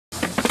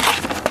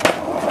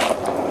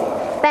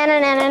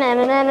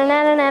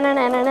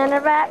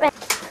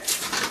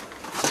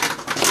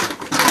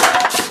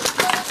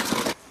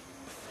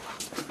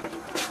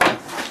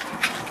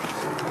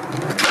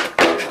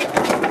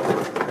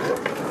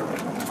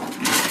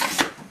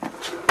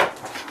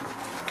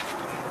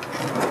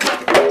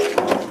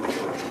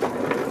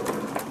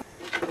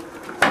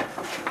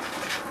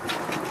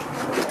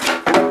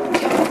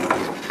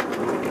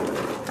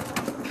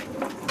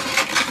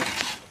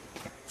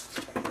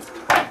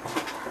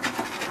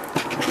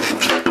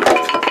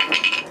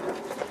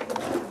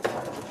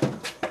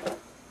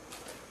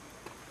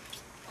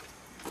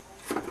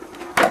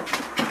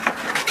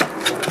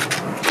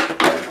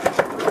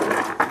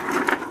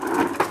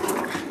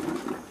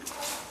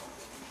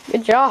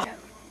Good job.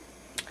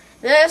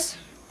 This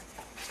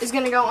is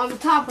going to go on the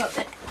top of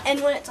it. And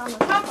when it's on the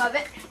top of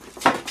it,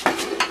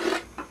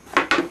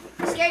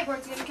 the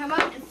skateboard's going to come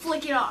up and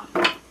flick it off.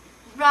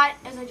 Right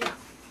as I jump.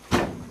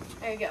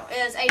 There you go. It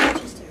has 8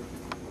 inches too.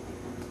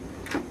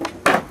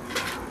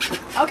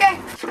 Okay.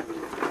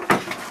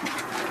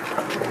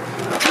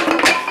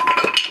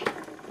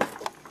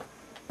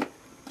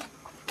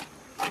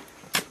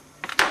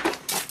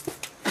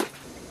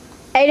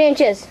 Eight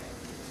inches.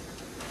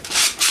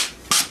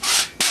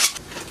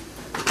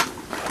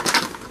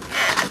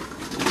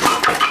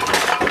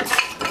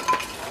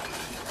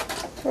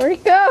 Where'd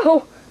it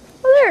go?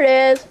 Oh, there it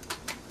is.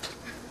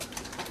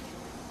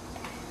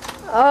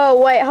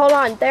 Oh, wait, hold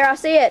on. There, I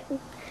see it.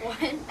 What?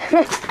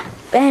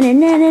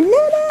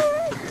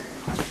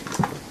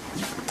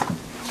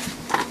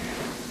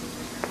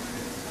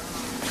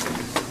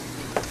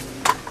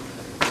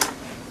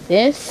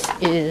 This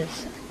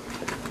is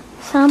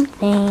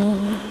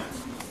something.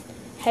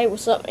 Hey,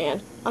 what's up,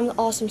 man? I'm the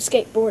awesome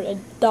skateboard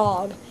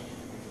dog.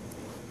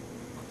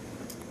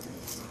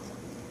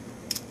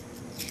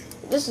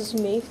 This is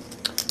me.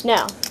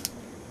 Now,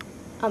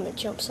 I'm gonna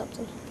jump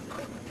something.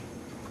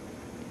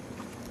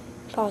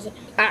 Pause it.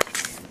 Ah.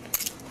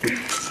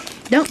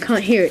 Don't come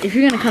here. If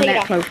you're gonna come Take it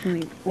that off. close to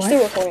me. What?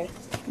 Still recording.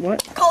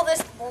 What? Call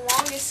this the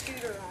longest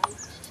scooter ride.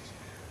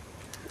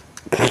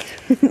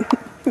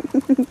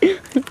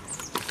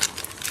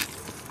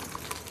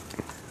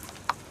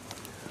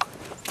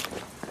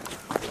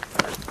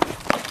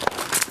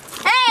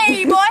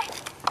 Hey, boy!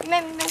 You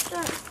made me mess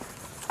up.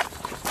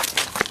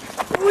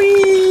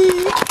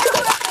 Whee!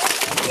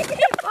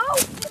 Oh.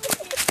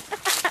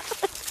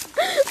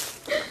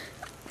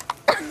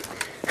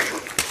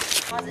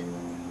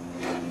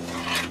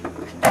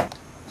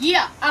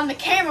 Yeah, I'm the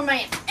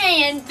cameraman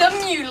and the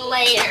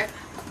mutilator.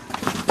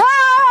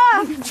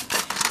 Ah!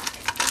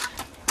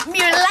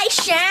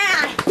 Mutilation!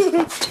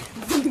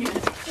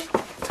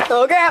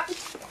 Oh crap!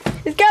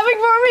 It's coming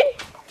for me!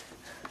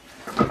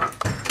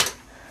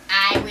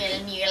 I will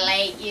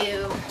mutilate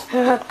you.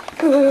 Oh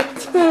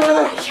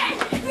gosh!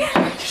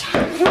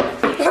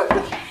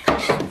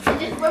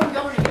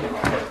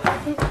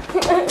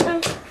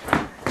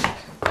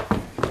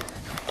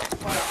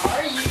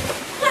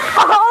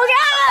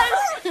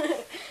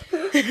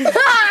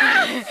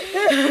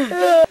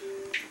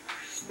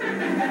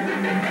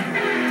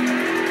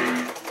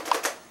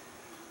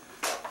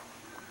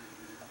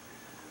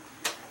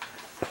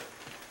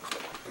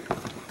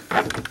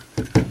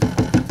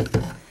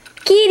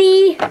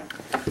 Kitty!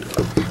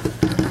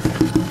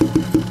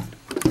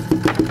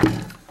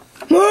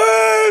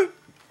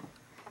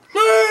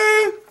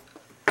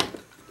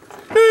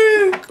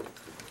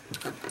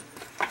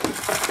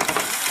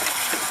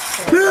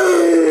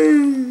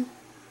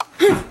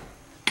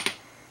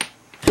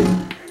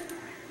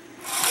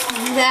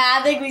 Nah,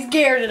 I think we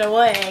scared it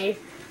away.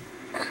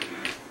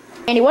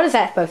 Andy, what is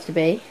that supposed to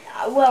be?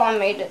 Well, I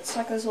made it. It's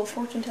like those little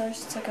fortune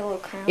tellers. It's like a little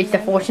crown. It's the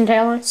fortune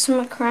teller? It's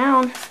my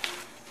crown.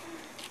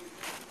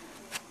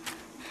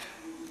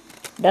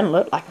 Doesn't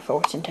look like a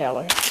fortune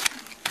teller.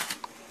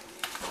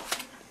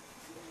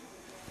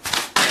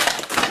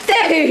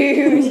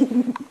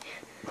 Dude!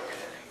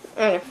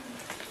 Okay.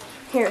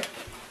 Here.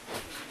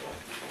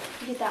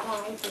 Get that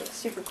one. It's a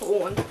super cool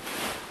one.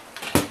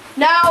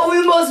 Now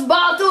we must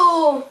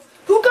battle!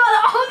 Who got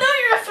it? Oh no,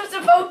 you're not supposed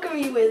to poke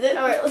me with it.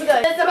 Alright, let's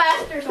go. That's the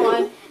master's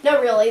one. No,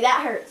 really,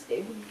 that hurts,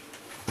 dude.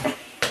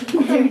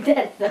 Dude,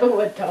 that's so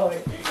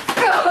retarded.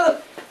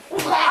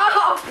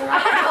 Wow!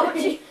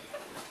 Ouch!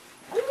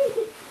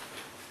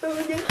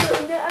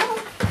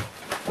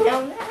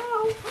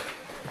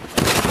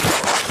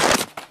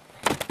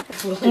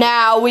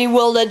 Now we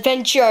will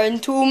adventure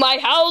into my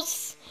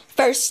house.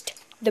 First,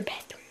 the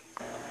bedroom.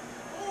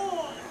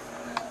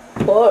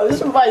 Oh,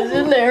 somebody's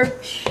in there.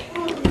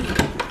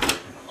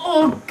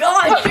 Oh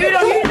God, dude,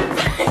 I'm here.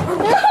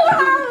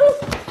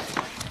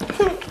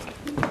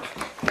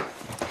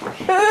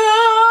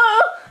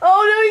 Oh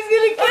no, he's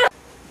gonna get.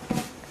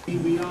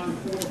 Beyond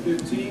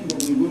 4:15, but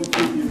we will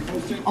keep you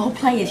posted. I'll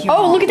play as you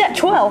Oh, look at that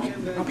 12.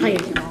 I'll play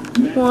as you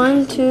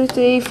 1, 2,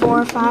 3,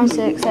 4, 5,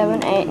 6,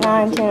 7, 8,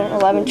 9, 10,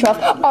 11, 12.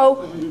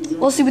 Oh,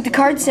 we'll see what the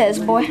card says,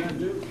 boy.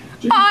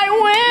 I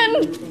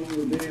win!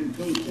 Dan,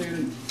 Coach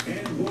Shannon,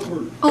 and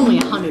Wilbur. Only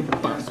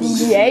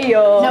 $100. Yeah.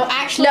 No,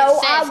 actually, No,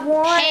 it says, I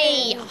want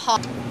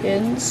hey,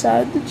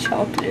 inside the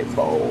chocolate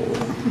bowl.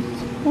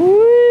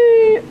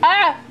 Whee!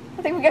 Ah!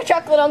 I think we got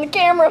chocolate on the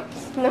camera.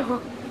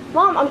 No.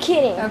 Mom, I'm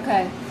kidding.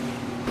 Okay.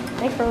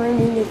 Thanks for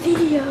ruining the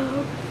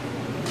video.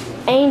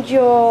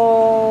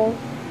 Angel.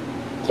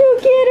 You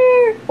get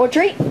her. One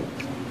treat.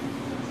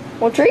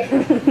 One treat.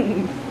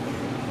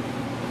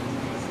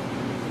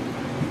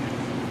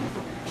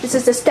 This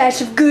is a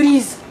stash of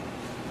goodies.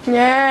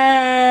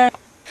 Yeah.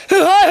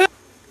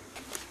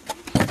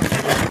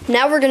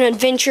 Now we're gonna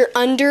adventure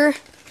under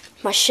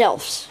my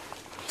shelves.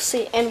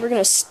 See, and we're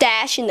gonna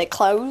stash in the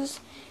clothes.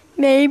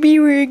 Maybe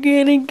we're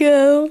gonna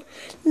go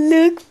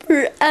look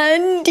for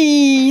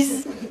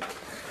undies.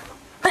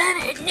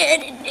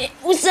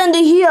 What's under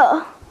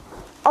here?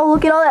 Oh,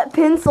 look at all that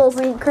pencils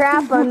and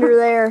crap under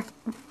there.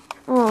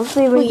 Oh, let's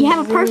see if Well, we you can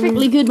have a zoom in.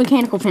 perfectly good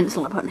mechanical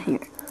pencil up on here.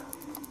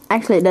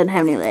 Actually, it doesn't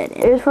have any lead in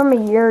it. It was from a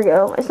year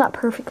ago. It's not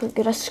perfectly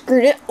good. I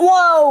screwed it.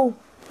 Whoa!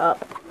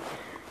 Up.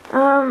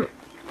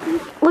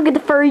 Look at the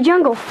furry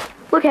jungle.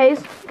 Look,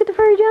 Hayes. Look at the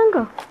furry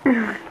jungle.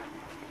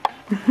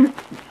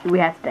 We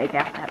have to take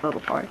out that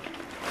little part.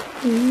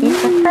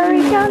 It's a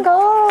furry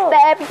jungle.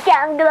 Baby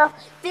jungle.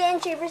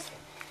 Adventures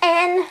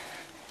and...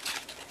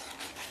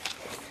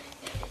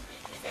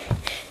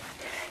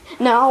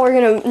 Now we're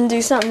gonna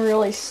do something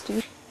really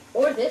stupid.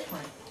 Or this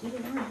one.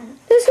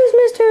 This is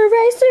Mr.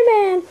 Eraser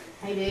Man.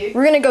 Hey, dude.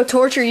 We're gonna go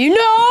torture you. No!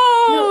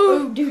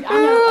 Oh, dude, I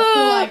know a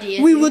cool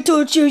idea. We will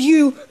torture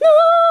you.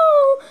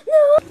 No!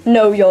 No!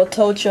 No, you'll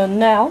torture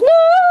now.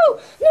 No!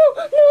 No!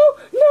 No!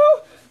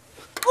 No!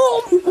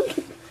 Oh!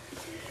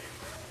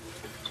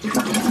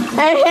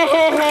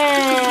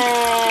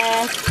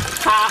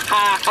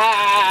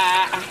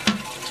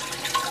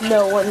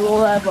 No one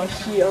will ever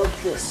hear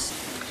this.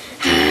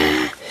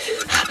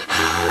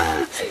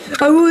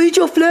 I will eat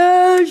your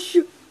flesh.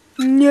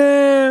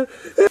 No.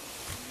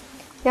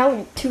 Now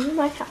we to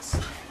my house.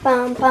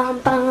 Bum, bum,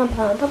 bum,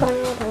 bum, bum,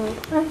 bum, bum,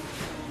 bum.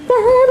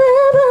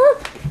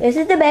 This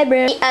is the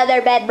bedroom. The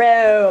other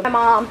bedroom. My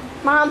mom.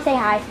 Mom, say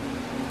hi.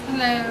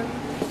 Hello.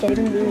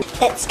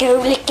 Let's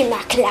go look in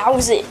my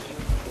closet.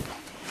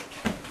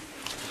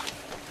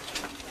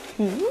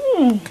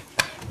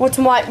 What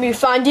might we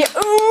find here?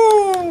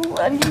 Ooh,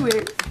 I knew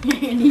it.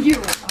 You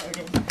were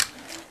retarded.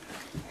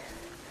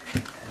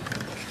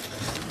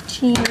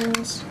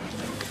 Jeans,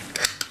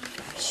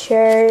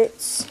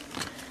 shirts,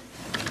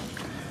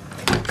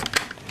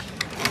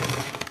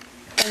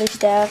 other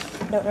stuff.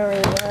 Don't know really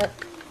what.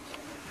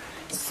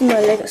 This is my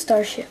Lego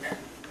starship.